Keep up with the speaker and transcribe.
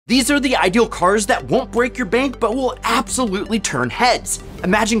These are the ideal cars that won't break your bank but will absolutely turn heads.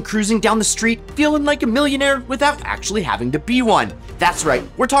 Imagine cruising down the street feeling like a millionaire without actually having to be one. That's right,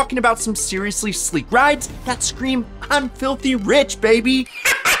 we're talking about some seriously sleek rides that scream, "I'm filthy rich, baby."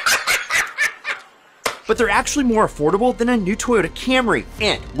 But they're actually more affordable than a new Toyota Camry.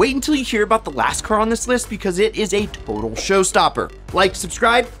 And wait until you hear about the last car on this list because it is a total showstopper. Like,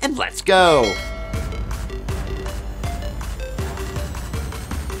 subscribe, and let's go.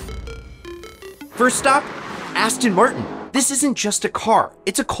 First stop, Aston Martin. This isn't just a car,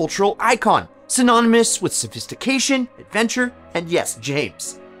 it's a cultural icon, synonymous with sophistication, adventure, and yes,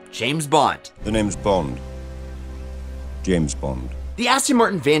 James Bond. The name's Bond. James Bond. The Aston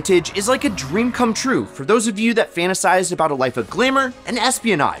Martin Vantage is like a dream come true for those of you that fantasize about a life of glamour and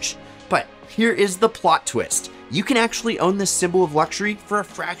espionage. But here is the plot twist. You can actually own this symbol of luxury for a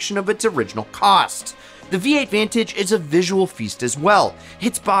fraction of its original cost. The V8 Vantage is a visual feast as well.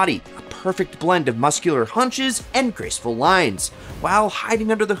 Its body, a perfect blend of muscular hunches and graceful lines, while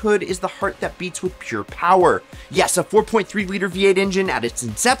hiding under the hood is the heart that beats with pure power. Yes, a 4.3-liter V8 engine at its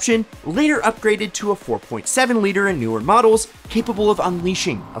inception, later upgraded to a 4.7-liter in newer models, capable of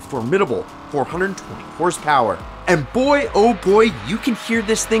unleashing a formidable 420 horsepower. And boy, oh boy, you can hear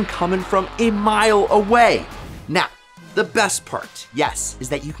this thing coming from a mile away. Now, the best part, yes, is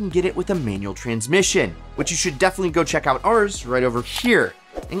that you can get it with a manual transmission, which you should definitely go check out ours right over here.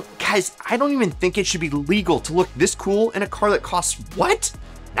 And guys, I don't even think it should be legal to look this cool in a car that costs what?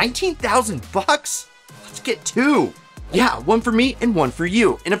 19,000 bucks? Let's get two. Yeah, one for me and one for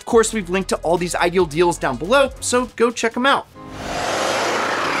you. And of course, we've linked to all these ideal deals down below, so go check them out.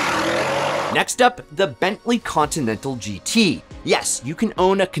 Next up, the Bentley Continental GT. Yes, you can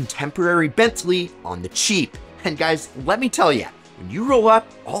own a contemporary Bentley on the cheap. And guys, let me tell you, when you roll up,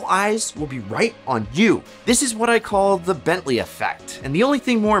 all eyes will be right on you. This is what I call the Bentley effect. And the only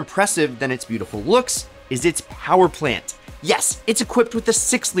thing more impressive than its beautiful looks is its power plant. Yes, it's equipped with a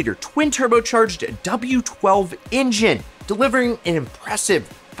 6-liter twin turbocharged W12 engine, delivering an impressive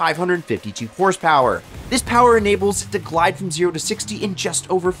 552 horsepower. This power enables it to glide from 0 to 60 in just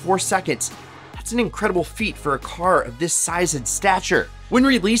over 4 seconds. That's an incredible feat for a car of this size and stature. When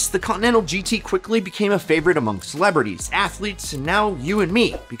released, the Continental GT quickly became a favorite among celebrities, athletes, and now you and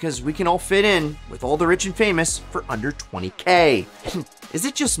me, because we can all fit in with all the rich and famous for under 20K. Is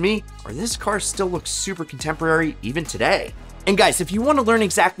it just me, or this car still looks super contemporary even today? And guys, if you want to learn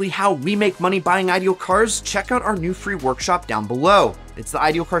exactly how we make money buying ideal cars, check out our new free workshop down below. It's the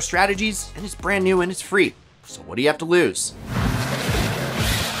Ideal Car Strategies, and it's brand new and it's free. So what do you have to lose?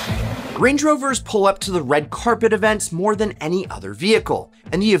 Range Rovers pull up to the red carpet events more than any other vehicle,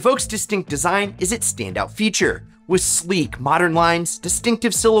 and the Evoque's distinct design is its standout feature. With sleek, modern lines,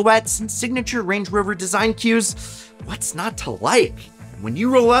 distinctive silhouettes, and signature Range Rover design cues, what's not to like? When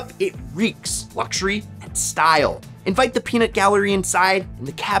you roll up, it reeks luxury and style. Invite the peanut gallery inside, and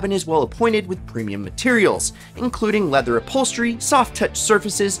the cabin is well appointed with premium materials, including leather upholstery, soft touch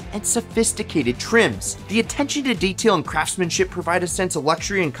surfaces, and sophisticated trims. The attention to detail and craftsmanship provide a sense of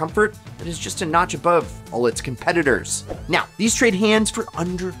luxury and comfort that is just a notch above all its competitors. Now, these trade hands for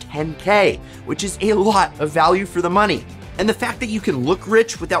under 10K, which is a lot of value for the money. And the fact that you can look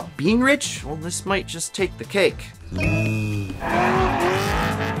rich without being rich, well, this might just take the cake.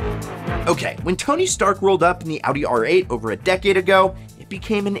 Okay, when Tony Stark rolled up in the Audi R8 over a decade ago, it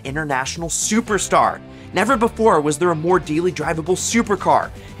became an international superstar. Never before was there a more daily drivable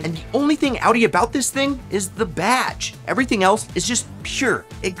supercar, and the only thing Audi about this thing is the badge. Everything else is just pure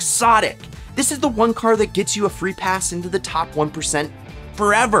exotic. This is the one car that gets you a free pass into the top 1%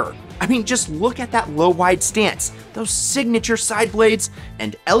 forever. I mean, just look at that low-wide stance, those signature side blades,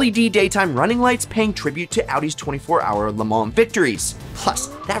 and LED daytime running lights paying tribute to Audi's 24-hour Le Mans victories. Plus,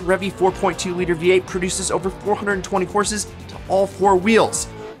 that Revy 4.2-liter V8 produces over 420 horses to all 4 wheels.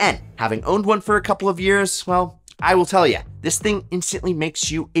 And having owned one for a couple of years, well, I will tell you, this thing instantly makes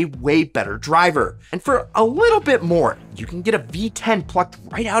you a way better driver. And for a little bit more, you can get a V10 plucked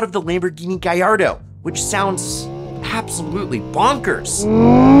right out of the Lamborghini Gallardo, which sounds absolutely bonkers.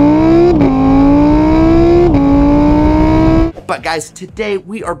 But guys, today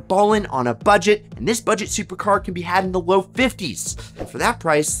we are ballin' on a budget, and this budget supercar can be had in the low 50s. And for that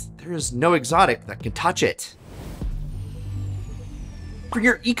price, there is no exotic that can touch it. For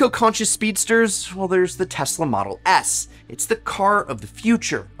your eco-conscious speedsters, well, there's the Tesla Model S. It's the car of the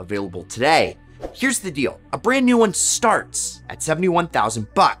future, available today. Here's the deal, a brand new one starts at 71,000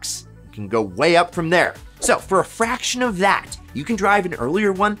 bucks. You can go way up from there. So for a fraction of that, you can drive an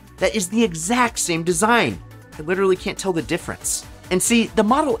earlier one that is the exact same design. I literally can't tell the difference. And see, the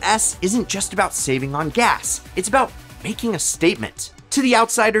Model S isn't just about saving on gas. It's about making a statement. To the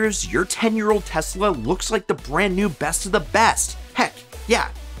outsiders, your 10-year-old Tesla looks like the brand new best of the best. Heck, yeah,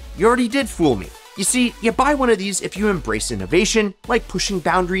 you already did fool me. You see, you buy one of these if you embrace innovation, like pushing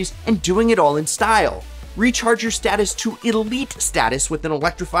boundaries and doing it all in style. Recharge your status to elite status with an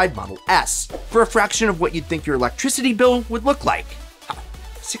electrified Model S for a fraction of what you'd think your electricity bill would look like.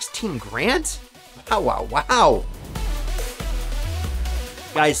 16 grand? Wow, wow, wow.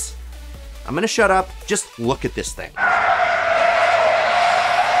 Guys, I'm gonna shut up. Just look at this thing.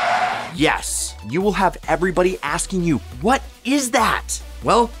 Yes, you will have everybody asking you, what is that?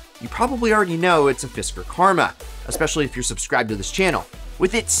 Well, you probably already know it's a Fisker Karma, especially if you're subscribed to this channel.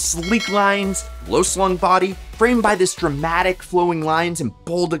 With its sleek lines, low-slung body, framed by this dramatic flowing lines and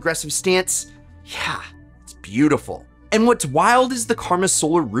bold aggressive stance, yeah, it's beautiful. And what's wild is the Karma's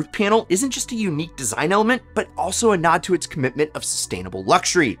solar roof panel isn't just a unique design element, but also a nod to its commitment of sustainable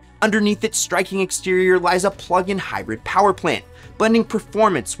luxury. Underneath its striking exterior lies a plug-in hybrid power plant, blending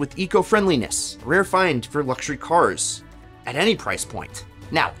performance with eco-friendliness, a rare find for luxury cars at any price point.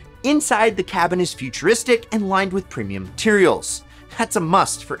 Now, inside, the cabin is futuristic and lined with premium materials. That's a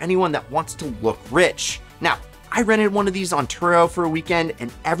must for anyone that wants to look rich. Now, I rented one of these on Turo for a weekend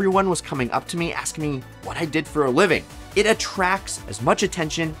and everyone was coming up to me asking me what I did for a living. It attracts as much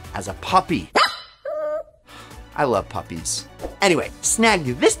attention as a puppy. I love puppies. Anyway, snagged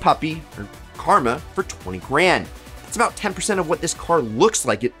this puppy, or Karma, for 20 grand. That's about 10% of what this car looks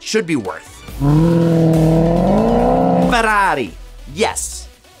like it should be worth. Ferrari. Yes,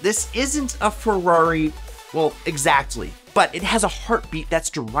 this isn't a Ferrari, well, exactly, but it has a heartbeat that's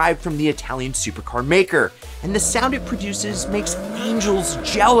derived from the Italian supercar maker, and the sound it produces makes angels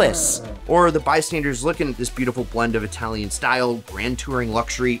jealous, or the bystanders looking at this beautiful blend of Italian style, grand touring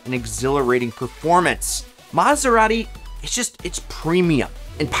luxury, and exhilarating performance. Maserati, it's premium,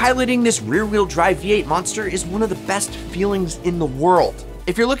 and piloting this rear-wheel drive V8 monster is one of the best feelings in the world.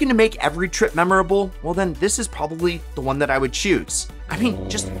 If you're looking to make every trip memorable, well then this is probably the one that I would choose. I mean,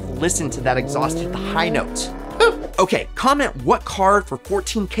 just listen to that exhaust hit the high note. Okay, comment what car for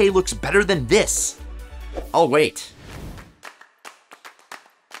 14K looks better than this. I'll wait.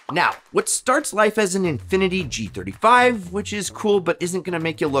 Now, what starts life as an Infiniti G35, which is cool but isn't gonna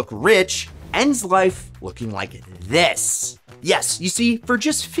make you look rich, ends life looking like this. Yes, you see, for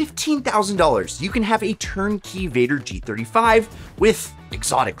just $15,000, you can have a turnkey Vaydor G35 with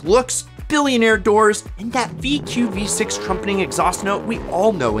exotic looks, billionaire doors, and that VQ V6 trumpeting exhaust note we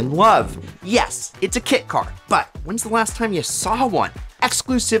all know and love. Yes, it's a kit car, but when's the last time you saw one?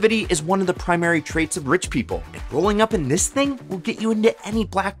 Exclusivity is one of the primary traits of rich people, and rolling up in this thing will get you into any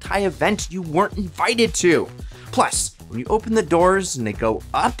black tie event you weren't invited to. Plus, when you open the doors and they go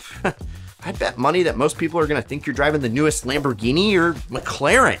up, I bet money that most people are gonna think you're driving the newest Lamborghini or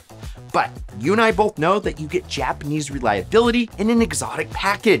McLaren. But you and I both know that you get Japanese reliability in an exotic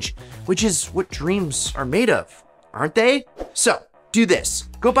package, which is what dreams are made of, aren't they? So do this,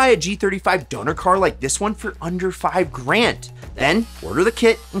 go buy a G35 donor car like this one for under 5 grand. Then order the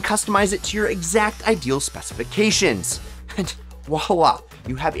kit and customize it to your exact ideal specifications. And voila,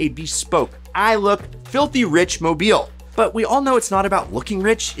 you have a bespoke, I look filthy rich mobile. But we all know it's not about looking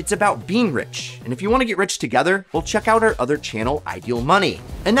rich, it's about being rich. And if you want to get rich together, well, check out our other channel, Ideal Money.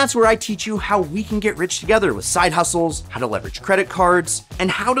 And that's where I teach you how we can get rich together with side hustles, how to leverage credit cards,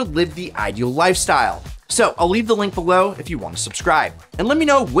 and how to live the ideal lifestyle. So I'll leave the link below if you want to subscribe. And let me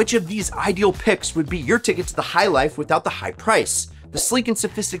know which of these ideal picks would be your ticket to the high life without the high price. The sleek and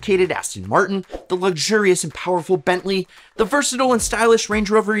sophisticated Aston Martin, the luxurious and powerful Bentley, the versatile and stylish Range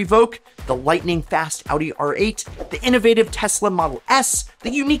Rover Evoque, the lightning fast Audi R8, the innovative Tesla Model S, the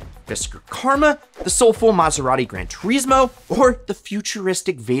unique Fisker Karma, the soulful Maserati Gran Turismo, or the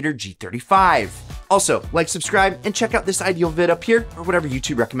futuristic Vaydor G35. Also, like, subscribe, and check out this ideal vid up here, or whatever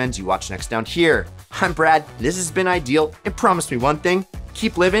YouTube recommends you watch next down here. I'm Brad, this has been Ideal, and promise me one thing,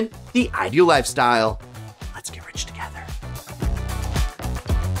 keep living the ideal lifestyle.